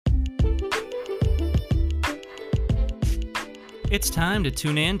It's time to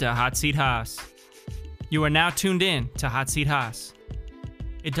tune in to Hot Seat Haas. You are now tuned in to Hot Seat Haas.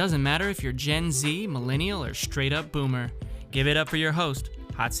 It doesn't matter if you're Gen Z, Millennial, or straight up Boomer. Give it up for your host,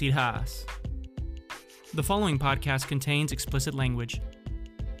 Hot Seat Haas. The following podcast contains explicit language.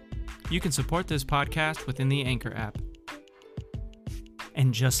 You can support this podcast within the Anchor app.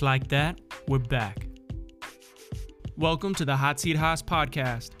 And just like that, we're back. Welcome to the Hot Seat Haas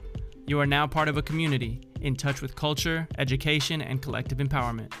podcast. You are now part of a community in touch with culture, education, and collective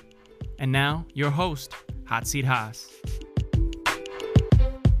empowerment. And now, your host, Hot Seat Haas.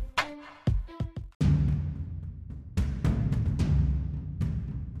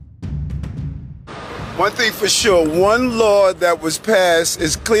 One thing for sure, one law that was passed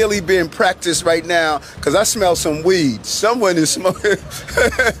is clearly being practiced right now because I smell some weed. Someone is smoking.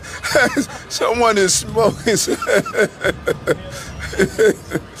 Someone is smoking.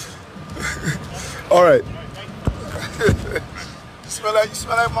 All right. You smell that,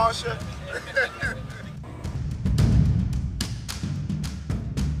 Marsha?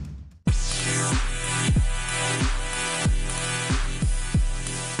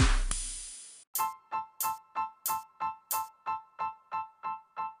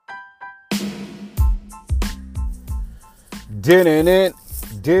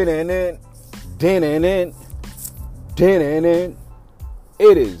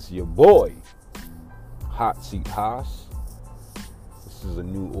 It is your boy, Hot Seat Haas. This is a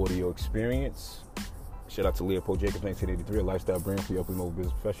new audio experience. Shout out to Leopold Jacobs 1983, a lifestyle brand for your upper mobile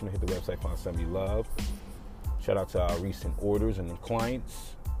business professional. Hit the website, find somebody you love. Shout out to our recent orders and the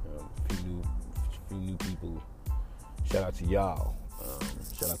clients. A few new people. Shout out to y'all.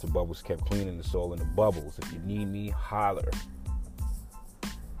 Shout out to Bubbles Kept Cleaning. It's all in the bubbles. If you need me, holler.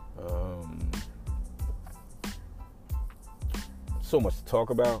 So much to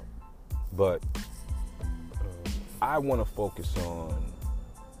talk about, but I want to focus on,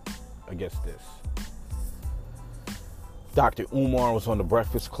 I guess, this. Dr. Umar was on the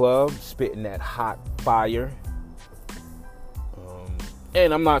Breakfast Club, spitting that hot fire.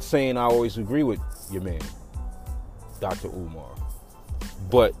 And I'm not saying I always agree with your man, Dr. Umar.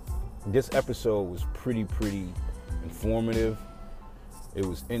 But this episode was pretty informative. It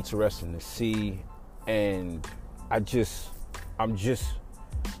was interesting to see. And I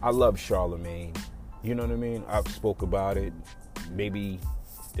love Charlemagne. You know what I mean? I've spoke about it. Maybe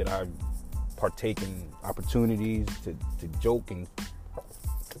did I partake in opportunities to joke and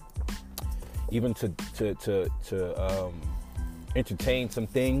even to entertain some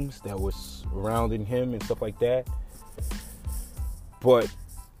things that was surrounding him and stuff like that. But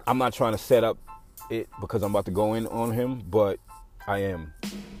I'm not trying to set up it because I'm about to go in on him, but I am.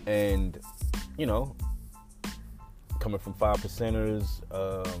 And, you know, coming from 5%ers,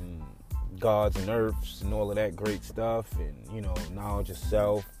 gods and earths and all of that great stuff, and, you know, knowledge of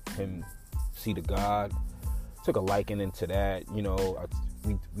self, him see the God, took a liking into that. You know,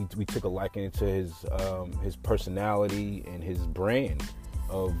 we took a liking into his personality and his brand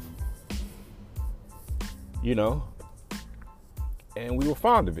of, you know, and we were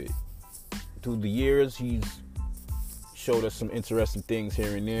fond of it. Through the years, he's showed us some interesting things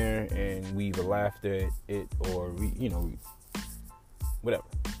here and there, and we either laughed at it or whatever.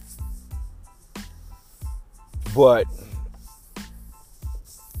 But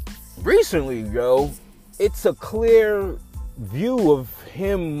recently, it's a clear view of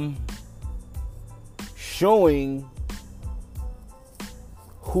him showing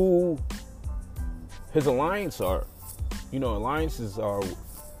who his alliances are. You know, alliances are,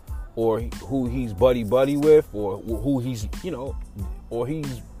 or who he's buddy with, or who he's, or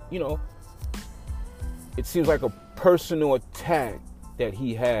he's, it seems like a personal attack that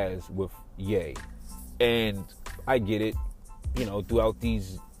he has with Ye. And I get it, throughout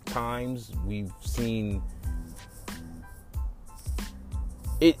these times, we've seen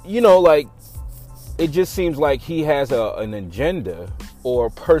it, it just seems like he has an agenda or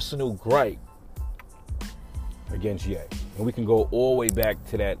a personal gripe against Ye. And we can go all the way back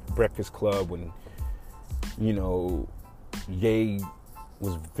to that Breakfast Club when, Ye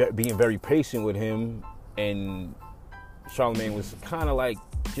was being very patient with him, and Charlemagne was kind of like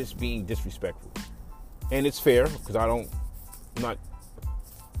just being disrespectful. And it's fair, because I'm not,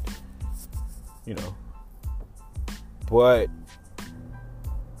 but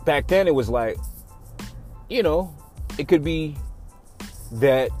back then it was like, it could be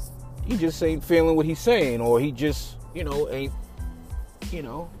that he just ain't feeling what he's saying, or he just, ain't,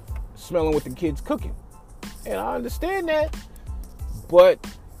 smelling what the kid's cooking. And I understand that. But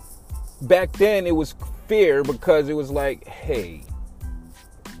back then it was fair because it was like, hey,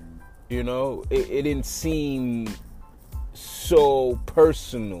 it didn't seem so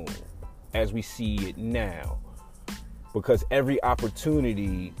personal as we see it now, because every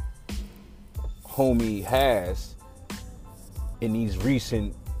opportunity homie has in these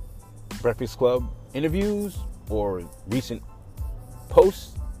recent Breakfast Club interviews or recent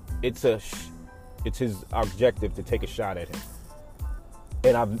posts, it's his objective to take a shot at him.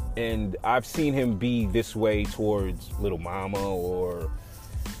 And I've seen him be this way towards Little Mama or,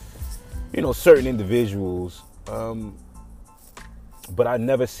 you know, certain individuals, but I've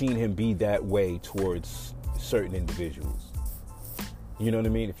never seen him be that way towards certain individuals. You know what I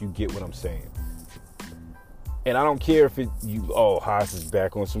mean? If you get what I'm saying. And I don't care if Haas is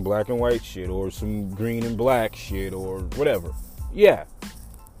back on some black and white shit or some green and black shit or whatever. Yeah.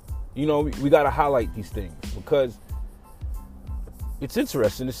 You know, we got to highlight these things because it's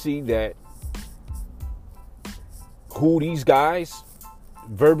interesting to see that who these guys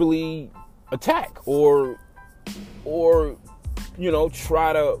verbally attack or you know,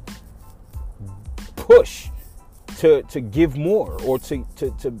 try to push to give more or to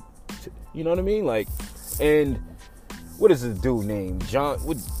you know what I mean? Like, and what is the dude named John?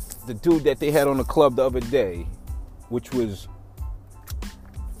 The dude that they had on the club the other day, which was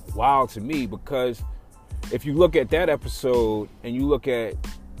wild to me, because if you look at that episode and you look at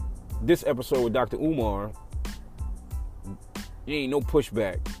this episode with Dr. Umar, there ain't no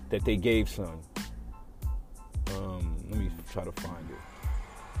pushback that they gave son. Let me try to find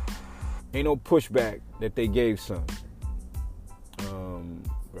it. Ain't no pushback that they gave son.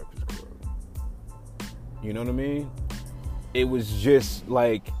 Breakfast Club. You know what I mean? It was just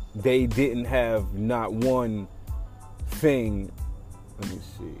like they didn't have not one thing. Let me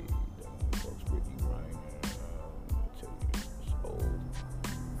see.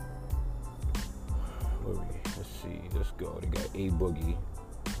 Let's see. Let's go. They got A Boogie.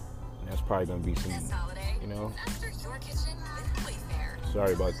 And that's probably gonna be some, you know.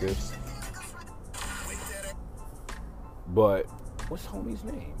 Sorry about this. But what's homie's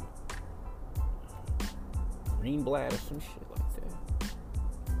name? Greenblatt or some shit like that.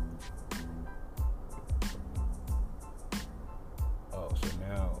 Oh, so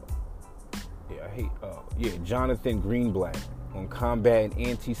now, Jonathan Greenblatt on combating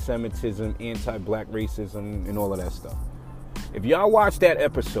anti-Semitism, anti-black racism, and all of that stuff. If y'all watch that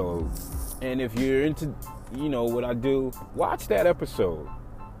episode, and if you're into, you know, what I do, watch that episode,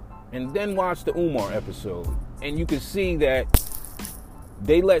 and then watch the Umar episode, and you can see that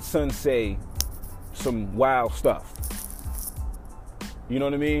they let son say some wild stuff. You know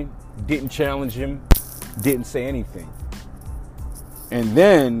what I mean? Didn't challenge him, didn't say anything. And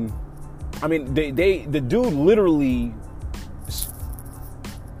then, I mean, the dude literally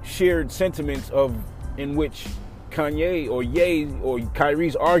shared sentiments in which Kanye or Ye or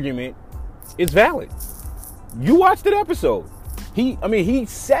Kyrie's argument is valid. You watched that episode. He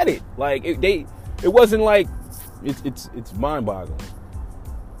said it. Like it wasn't like it's mind-boggling.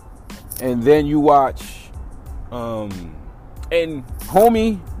 And then you watch and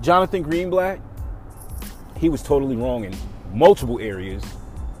homie Jonathan Greenblatt, he was totally wrong in multiple areas,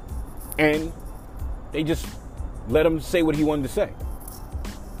 and they just let him say what he wanted to say.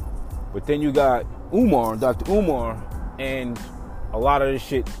 But then you got Umar, Dr. Umar, and a lot of the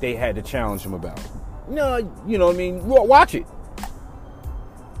shit they had to challenge him about. No, you know what I mean? Watch it.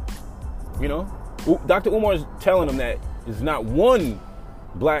 You know? Dr. Umar is telling him that there's not one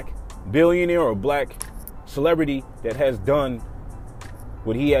black billionaire or black celebrity that has done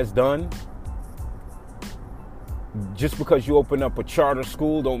what he has done. Just because you open up a charter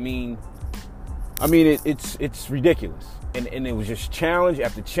school don't mean... it's ridiculous. And it was just challenge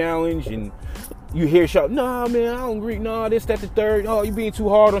after challenge, and you hear shout, nah, man, I don't agree, nah, this, that, the third, oh, you being too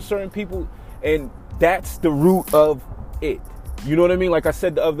hard on certain people. And that's the root of it. You know what I mean? Like I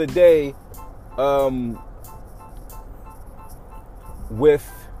said the other day, with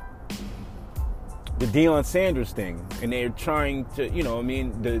the Deion Sanders thing, and they're trying to, you know,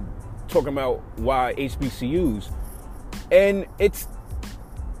 talking about why HBCUs, and it's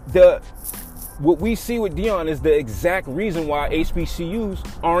what we see with Deion is the exact reason why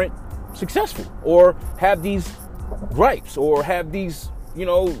HBCUs aren't successful or have these gripes or have these, you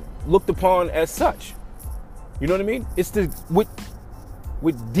know, looked upon as such. You know what I mean? It's what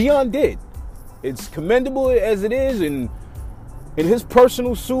Deion did. It's commendable as it is, and in his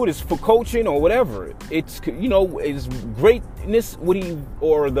personal suit is for coaching or whatever. It's, you know, his greatness,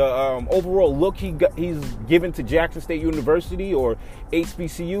 the overall look he's given to Jackson State University or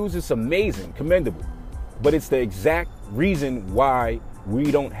HBCUs is amazing, commendable. But it's the exact reason why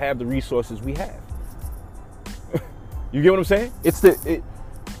we don't have the resources we have. You get what I'm saying?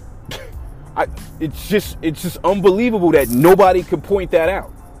 It's just unbelievable that nobody could point that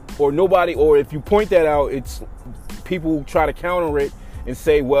out, or if you point that out, it's people try to counter it and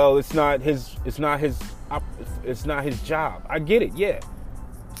say, well, it's not his job. I get it, yeah,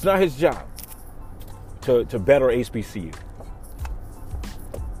 it's not his job to better HBCU.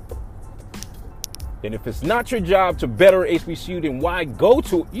 And if it's not your job to better HBCU, then why go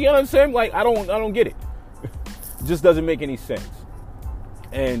to it? You know what I'm saying? Like, I don't get it. It just doesn't make any sense.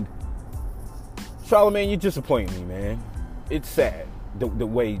 And Charlamagne, you disappoint me, man. It's sad the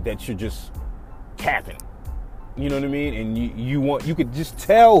way that you're just capping. You know what I mean? And you could just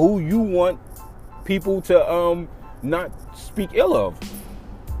tell who you want people to not speak ill of.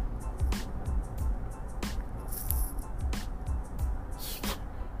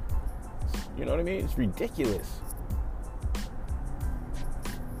 You know what I mean? It's ridiculous.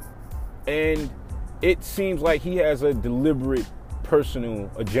 And it seems like he has a deliberate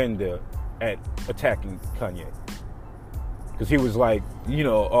personal agenda at attacking Kanye. Because he was like, you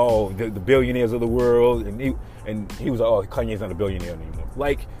know, oh, the billionaires of the world. And he was like, oh, Kanye's not a billionaire anymore.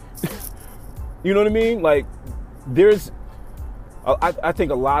 Like, you know what I mean? Like, I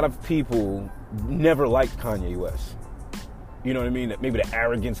think a lot of people never liked Kanye West. You know what I mean? That maybe the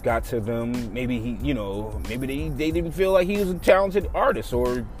arrogance got to them. Maybe maybe they didn't feel like he was a talented artist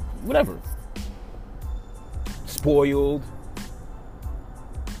or whatever. Spoiled.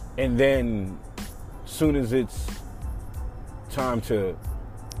 And then, soon as it's time to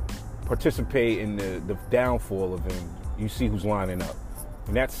participate in the downfall of him, you see who's lining up.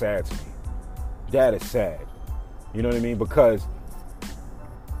 And that's sad to me. That is sad. You know what I mean? Because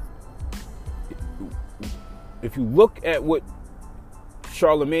if you look at what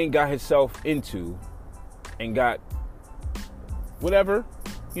Charlamagne got himself into and got whatever,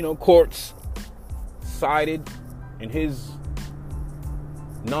 you know, courts sided in his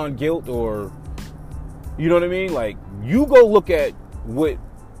non-guilt, or, you know what I mean? Like, you go look at what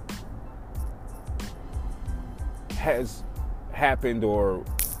has happened or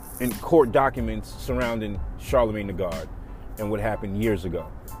in court documents surrounding Charlamagne the God and what happened years ago.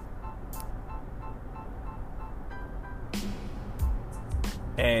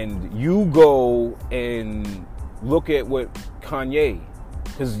 And you go and look at what Kanye,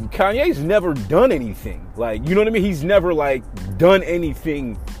 because Kanye's never done anything. Like, you know what I mean? He's never, like, done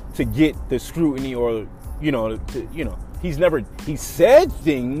anything to get the scrutiny or, he said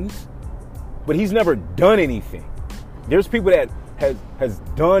things, but he's never done anything. There's people that has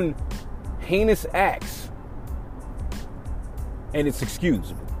done heinous acts and it's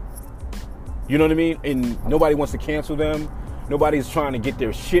excusable. You know what I mean? And nobody wants to cancel them. Nobody's trying to get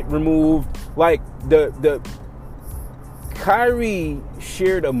their shit removed. Like, the Kyrie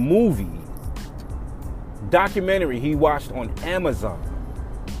shared a documentary he watched on Amazon.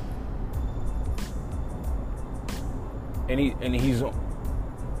 And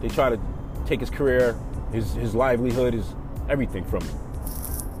they try to take his career, his livelihood, his everything from him.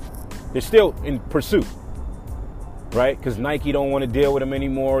 They're still in pursuit, right? Because Nike don't want to deal with him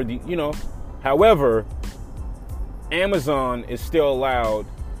anymore. However, Amazon is still allowed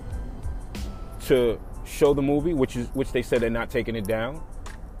to show the movie, which they said they're not taking it down.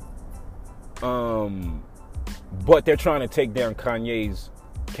 But they're trying to take down Kanye's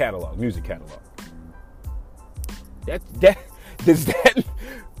music catalog. Does that?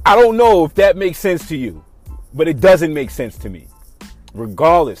 I don't know if that makes sense to you, but it doesn't make sense to me.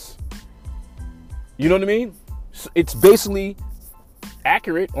 Regardless, you know what I mean? It's basically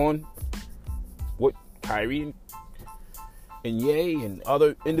accurate on what Kyrie and Ye and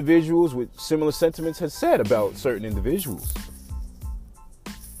other individuals with similar sentiments has said about certain individuals.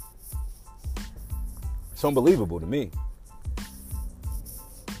 It's unbelievable to me.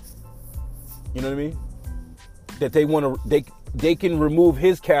 You know what I mean? That they can remove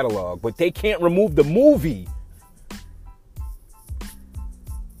his catalog, but they can't remove the movie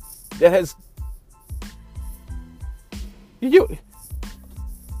that has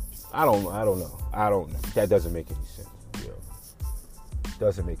I don't know. That doesn't make any sense.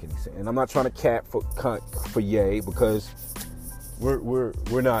 Doesn't make any sense. And I'm not trying to cap for Ye, because we're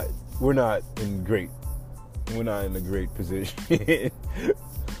not in a great position.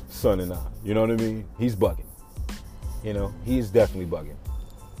 Son and I, you know what I mean? He's bugging. You know, he's definitely bugging.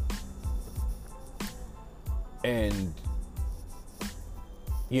 And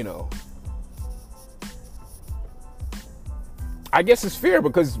I guess it's fair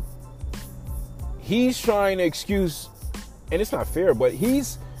because he's trying to excuse, and it's not fair, but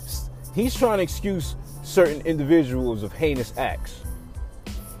he's trying to excuse certain individuals of heinous acts.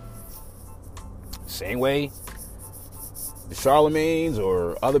 Same way the Charlemagnes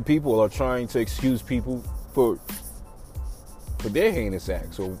or other people are trying to excuse people for their heinous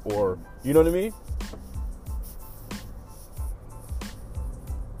acts, or you know what I mean?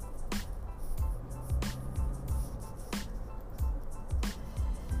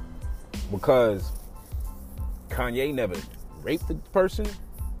 Because Kanye never raped the person.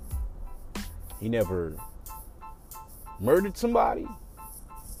 He never murdered somebody.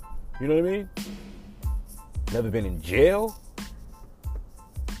 You know what I mean? Never been in jail.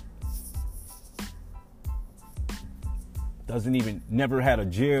 Never had a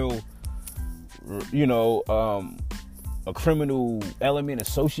jail, a criminal element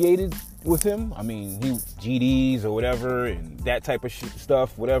associated with him. I mean, he GDs or whatever, and that type of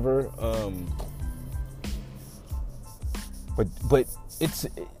stuff, whatever. But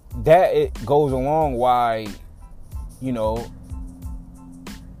it goes along why,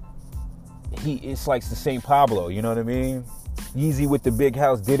 it's like the St. Pablo, you know what I mean? Yeezy with the big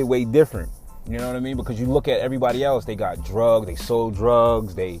house did it way different. You know what I mean? Because you look at everybody else, they got drugs, they sold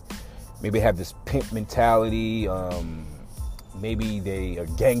drugs, they maybe have this pimp mentality, maybe they are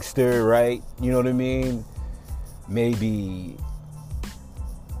gangster, right? You know what I mean? Maybe,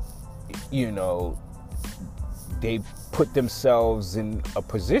 they put themselves in a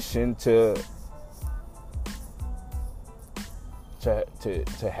position to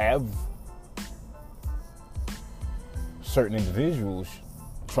have certain individuals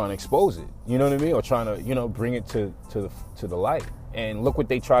trying to expose it, you know what I mean, or trying to bring it to the light. And look what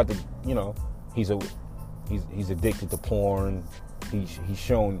they tried to, he's addicted to porn. He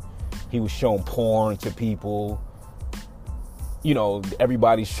was shown porn to people.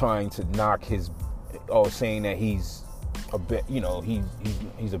 Everybody's trying to knock saying that he's a bit,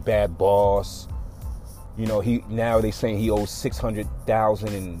 he's a bad boss. Now they saying he owes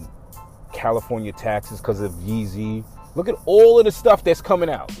 $600,000 in California taxes because of Yeezy. Look at all of the stuff that's coming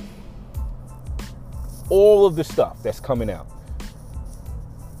out. All of the stuff that's coming out.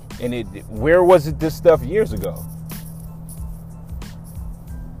 And where was this stuff years ago?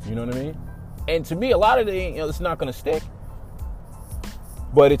 You know what I mean? And to me, a lot of it, it's not going to stick.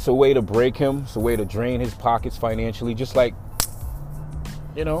 But it's a way to break him. It's a way to drain his pockets financially. Just like,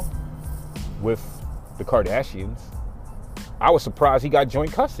 with the Kardashians. I was surprised he got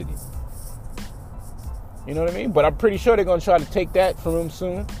joint custody. You know what I mean? But I'm pretty sure they're going to try to take that from him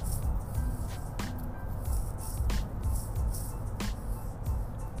soon.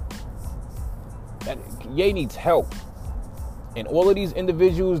 Ye needs help. And all of these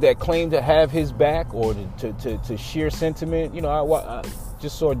individuals that claim to have his back or to share sentiment, I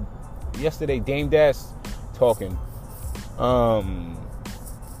just saw yesterday Dame Dash talking. All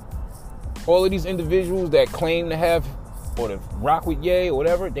of these individuals that claim to have or to rock with Ye or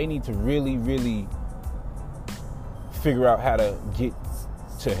whatever, they need to really, really figure out how to get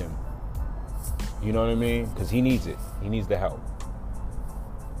to him. You know what I mean? Because he needs it. He needs the help.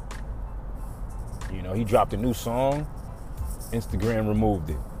 He dropped a new song. Instagram removed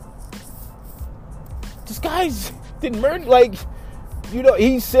it. This guy's didn't murder,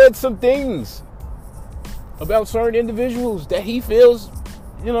 he said some things about certain individuals that he feels,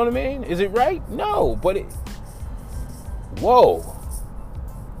 you know what I mean? Is it right? No, but whoa.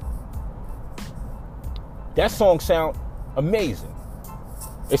 That song sound amazing.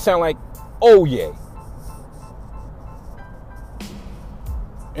 It sound like, oh yeah.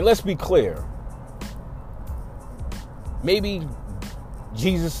 And let's be clear. Maybe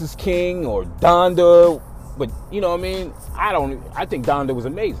Jesus is King or Donda, but you know what I mean? I think Donda was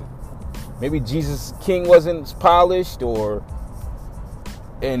amazing. Maybe Jesus King wasn't as polished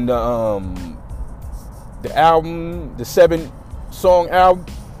and the album, the 7-song album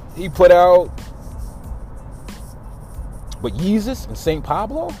he put out. But Yeezus and St.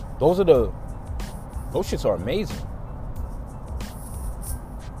 Pablo, those shits are amazing.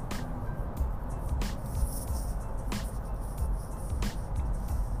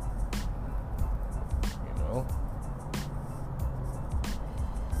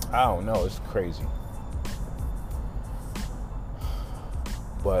 I don't know, it's crazy.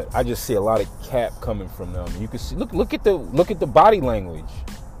 But I just see a lot of cap coming from them. You can see look at the body language.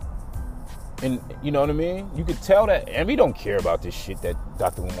 And you know what I mean? You could tell that, and we don't care about this shit that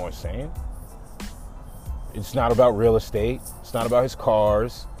Dr. Umar is saying. It's not about real estate. It's not about his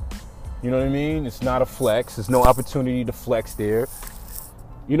cars. You know what I mean? It's not a flex. There's no opportunity to flex there.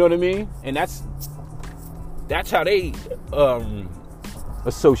 You know what I mean? And that's how they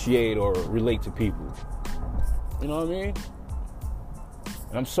associate or relate to people. You know what I mean?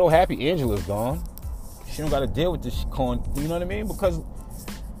 And I'm so happy Angela's gone. She don't got to deal with this corn. You know what I mean? Because,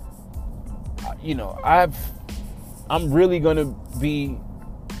 I'm really gonna be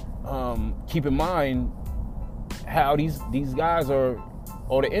keep in mind how these guys are,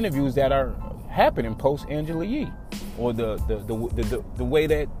 or the interviews that are happening post Angela Yee, or the way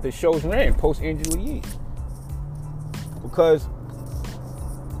that the shows ran post Angela Yee, because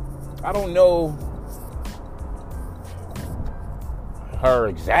I don't know her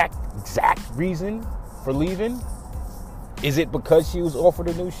exact reason for leaving. Is it because she was offered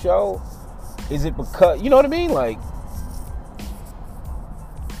a new show? Is it because, you know what I mean? Like,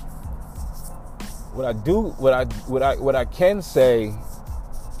 what I can say,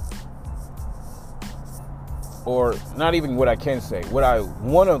 or not even what I can say, what I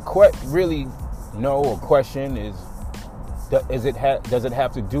want to really know or question is, does it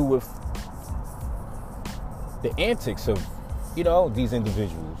have to do with the antics of, you know, these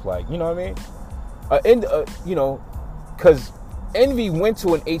individuals? Like, you know what I mean? You know, because Envy went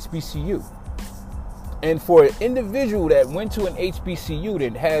to an HBCU. And for an individual that went to an HBCU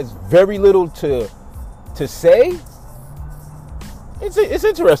that has very little to say, it's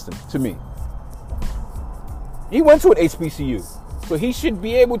interesting to me. He went to an HBCU, so he should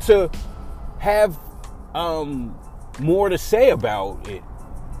be able to have more to say about it.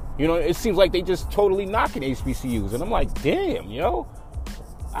 You know, it seems like they just totally knocking HBCUs, and I'm like, damn, yo,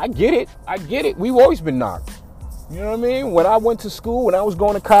 I get it. We've always been knocked. You know what I mean? When I went to school, when I was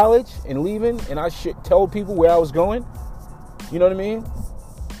going to college and leaving, and I told people where I was going, you know what I mean?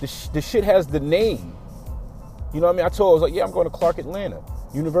 The shit has the name. You know what I mean? I was like, yeah, I'm going to Clark Atlanta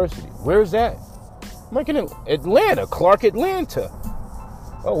University. Where's that? I'm like, in Atlanta, Clark Atlanta.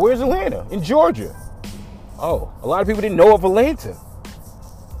 Oh, where's Atlanta? In Georgia. Oh, a lot of people didn't know of Atlanta.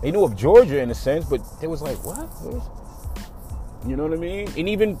 They knew of Georgia in a sense, but they was like, what? You know what I mean? And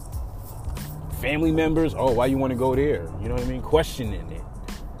even family members, oh, why you want to go there? You know what I mean? Questioning it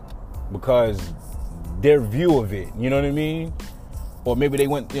because their view of it, you know what I mean? Or maybe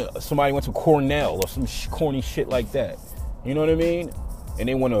somebody went to Cornell or some corny shit like that. You know what I mean? And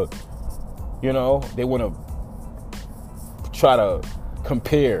they want to, you know, try to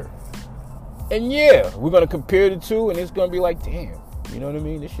compare. And yeah, we're going to compare the two, and it's going to be like, damn, you know what I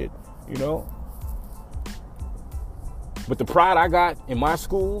mean? This shit, you know? But the pride I got in my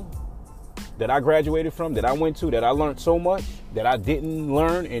school that I graduated from, that I went to, that I learned so much that I didn't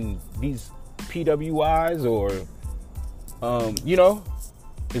learn in these PWIs or, you know,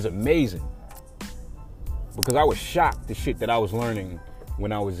 is amazing. Because I was shocked the shit that I was learning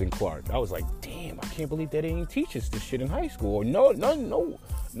when I was in Clark. I was like, damn, I can't believe they didn't teach us this shit in high school. Or no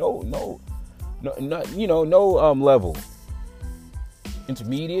level.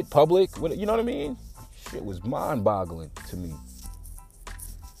 Intermediate, public, you know what I mean? Shit was mind-boggling to me.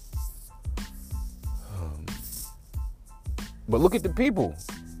 But look at the people.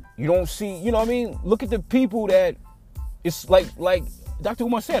 You don't see, you know what I mean? Look at the people that, it's like Dr.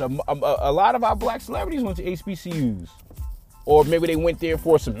 Umar said, a lot of our black celebrities went to HBCUs. Or maybe they went there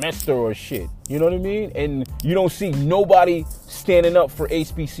for a semester or shit. You know what I mean? And you don't see nobody standing up for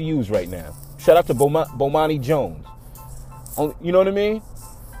HBCUs right now. Shout out to Bomani Jones. You know what I mean?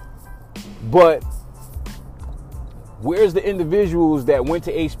 But where's the individuals that went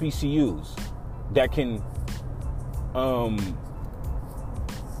to HBCUs that can,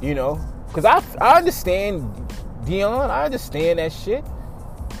 you know, because I understand Dion, I understand that shit.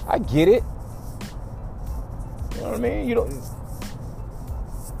 I get it. You know what I mean? You don't.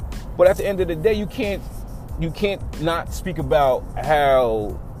 But at the end of the day, you can't not speak about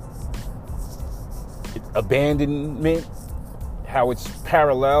how abandonment, how it's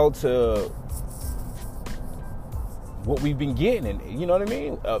parallel to what we've been getting, and you know what I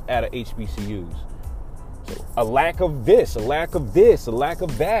mean, out of HBCUs. So a lack of this, a lack of this, a lack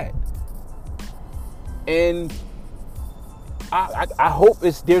of that, and I hope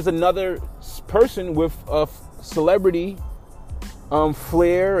there's another person with a celebrity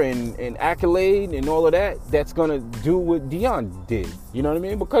flair and accolade and all of that that's gonna do what Dion did. You know what I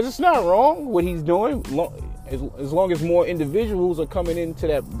mean? Because it's not wrong what he's doing, as long as more individuals are coming into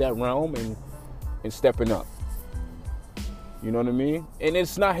that realm and stepping up. You know what I mean? And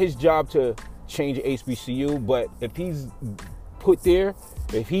it's not his job to change HBCU, but if he's put there,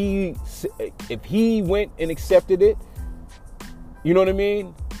 if he went and accepted it, you know what I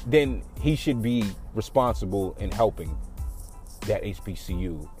mean? Then he should be responsible in helping that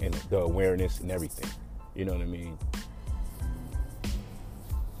HBCU and the awareness and everything. You know what I mean?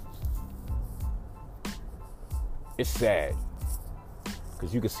 It's sad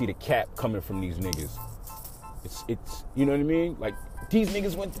because you can see the cap coming from these niggas. It's you know what I mean? Like these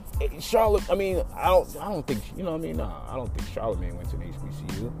niggas went to Charlotte. I mean, I don't think, you know what I mean? Nah, I don't think Charlamagne went to an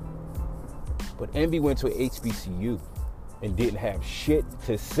HBCU. But Envy went to an HBCU and didn't have shit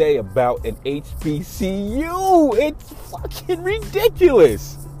to say about an HBCU. It's fucking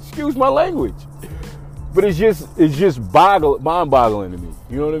ridiculous. Excuse my language. But it's just mind-boggling to me.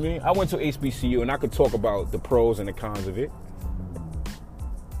 You know what I mean? I went to HBCU and I could talk about the pros and the cons of it.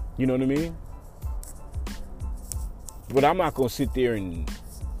 You know what I mean? But I'm not gonna sit there and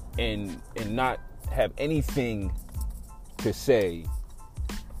not have anything to say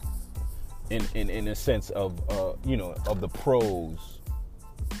in a sense of of the pros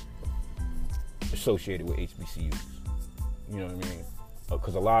associated with HBCUs. You know what I mean?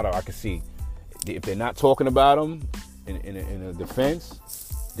 Because a lot of I can see if they're not talking about them in a defense,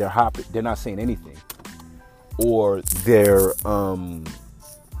 they're not saying anything, or they're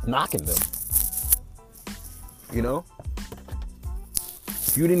knocking them. You know,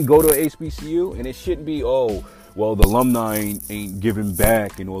 if you didn't go to an HBCU, and it shouldn't be, oh, well, the alumni ain't giving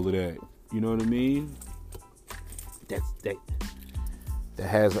back and all of that. You know what I mean? That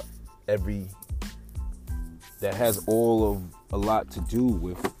has all of a lot to do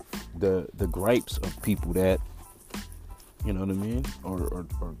with the gripes of people that, you know what I mean, or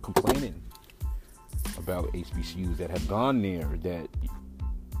complaining about HBCUs that have gone there, that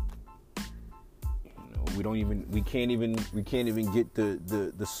we can't even get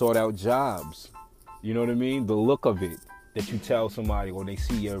the sought out jobs. You know what I mean? The look of it that you tell somebody, or they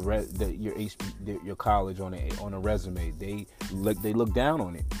see your college on a resume, they look down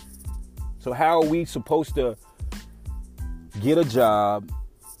on it. So how are we supposed to get a job,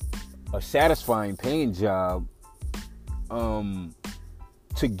 a satisfying paying job,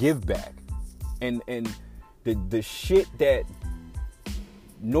 to give back? And the shit that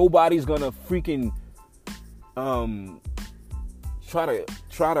nobody's gonna freaking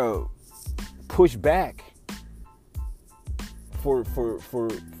try to push back for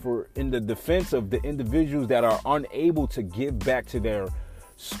in the defense of the individuals that are unable to give back to their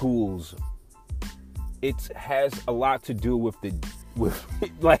schools. It has a lot to do with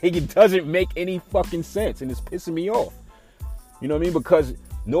like, it doesn't make any fucking sense, and it's pissing me off. You know what I mean? Because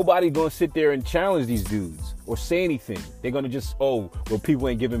nobody's gonna sit there and challenge these dudes or say anything. They're gonna just, oh, well, people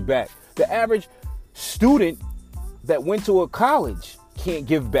ain't giving back. The average student that went to a college can't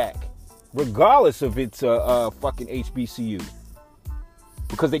give back, regardless if it's a fucking HBCU,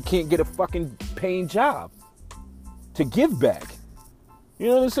 because they can't get a fucking paying job to give back. You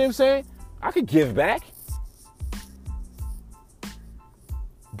know what I'm saying? I could give back,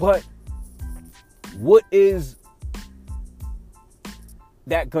 but what is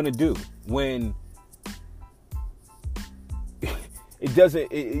that gonna do when it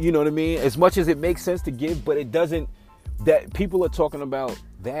doesn't, you know what I mean? As much as it makes sense to give, but it doesn't, that people are talking about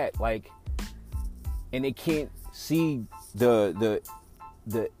that, like, and they can't see the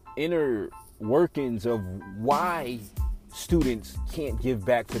inner workings of why students can't give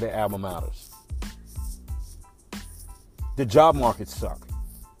back to their alma maters. The job markets suck.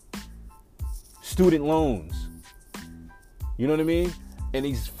 Student loans. You know what I mean? And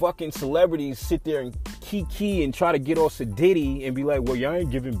these fucking celebrities sit there and key and try to get all sedity and be like, well, y'all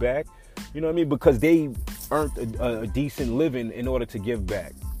ain't giving back. You know what I mean? Because they earned a decent living in order to give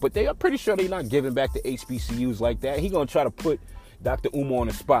back. But they are pretty sure they're not giving back to HBCUs like that. He gonna try to put Dr. Umar on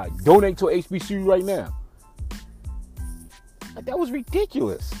the spot. Donate to a HBCU right now. Like, that was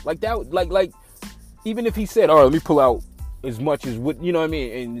ridiculous. Like that, like even if he said, all right, let me pull out as much as what, you know what I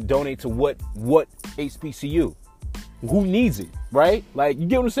mean, and donate to what HBCU. Who needs it, right? Like, you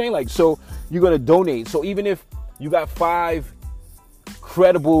get what I'm saying? Like, so you're gonna donate. So even if you got 5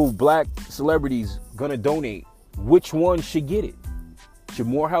 credible black celebrities gonna donate, which one should get it? Should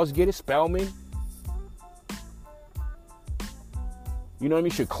Morehouse get it? Spelman? You know what I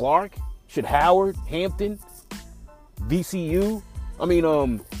mean? Should Clark? Should Howard? Hampton? VCU? I mean, you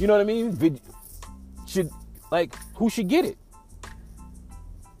know what I mean? Should, like, who should get it?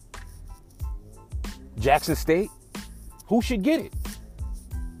 Jackson State? Who should get it?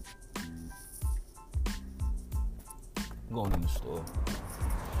 I'm going in the store.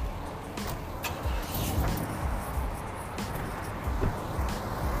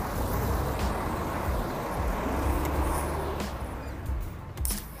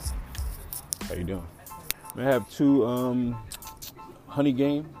 How you doing? I have 2 honey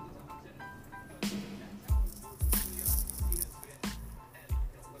game.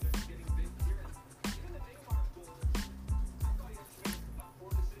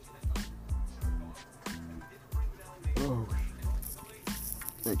 Oh,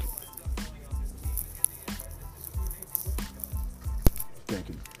 thank you. Thank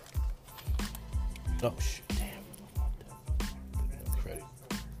you. Oh shit, damn. Credit.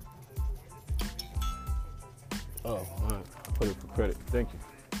 Thank you.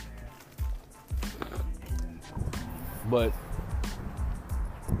 But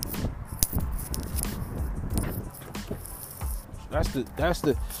that's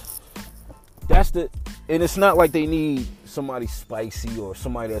the, and it's not like they need somebody spicy or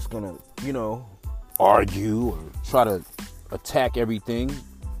somebody that's gonna, argue or try to attack everything.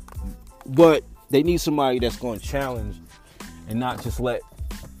 But they need somebody that's gonna challenge and not just let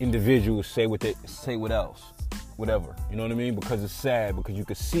individuals say whatever. You know what I mean? Because it's sad, because you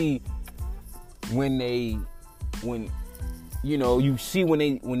can see when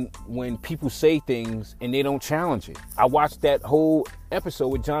people say things and they don't challenge it. I watched that whole episode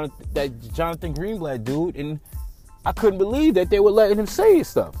with Jonathan Greenblatt dude, and I couldn't believe that they were letting him say his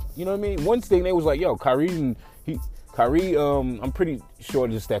stuff. You know what I mean? One thing they was like, yo, Kyrie, I'm pretty sure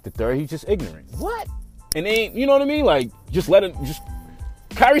just at the third, he's just ignorant. What? And they, you know what I mean? Like,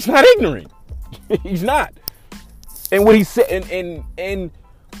 Kyrie's not ignorant. He's not. And what he said, and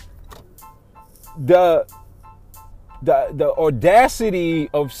the audacity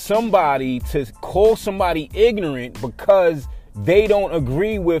of somebody to call somebody ignorant because they don't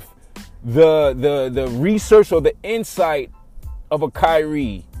agree with the research or the insight of a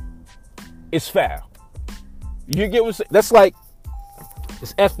Kyrie is foul. You get what I'm saying? That's like,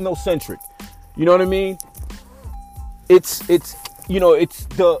 it's ethnocentric. You know what I mean? It's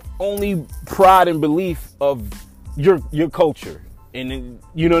the only pride and belief of your culture, and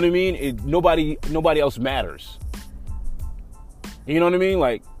you know what I mean. Nobody else matters. You know what I mean?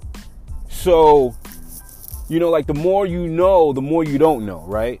 Like, so, like the more you know, the more you don't know,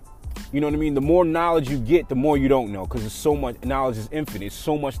 right? You know what I mean? The more knowledge you get, the more you don't know, because there's so much, knowledge is infinite. It's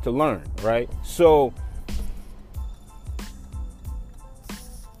so much to learn, right? So,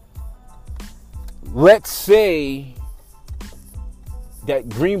 let's say that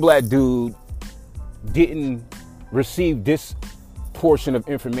Greenblatt dude didn't receive this portion of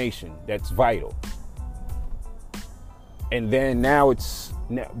information that's vital. And then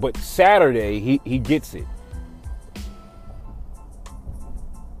but Saturday, he gets it.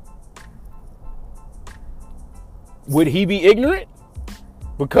 Would he be ignorant?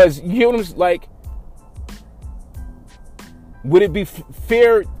 Because, you know what I'm like, would it be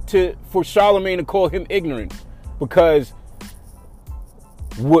fair for Charlemagne to call him ignorant? Because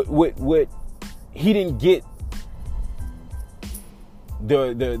what he didn't get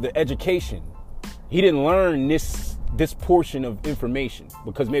the education. He didn't learn this portion of information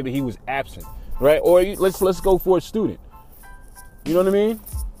because maybe he was absent, right? Or let's go for a student. You know what I mean?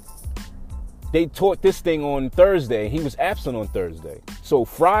 They taught this thing on Thursday. He was absent on Thursday. So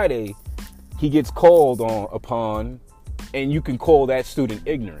Friday, he gets called upon, and you can call that student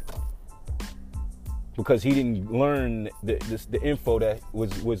ignorant because he didn't learn the info that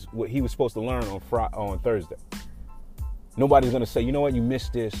was what he was supposed to learn on Thursday. Nobody's gonna say, you know what, you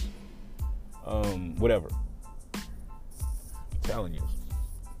missed this, whatever. I'm telling you,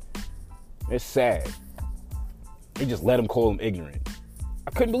 it's sad. They just let him call him ignorant.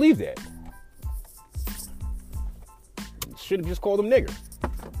 I couldn't believe that. Should have just called him nigger.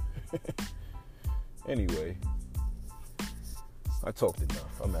 Anyway, I talked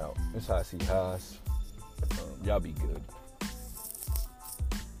enough. I'm out. It's Hot Seat Haas. Y'all be good.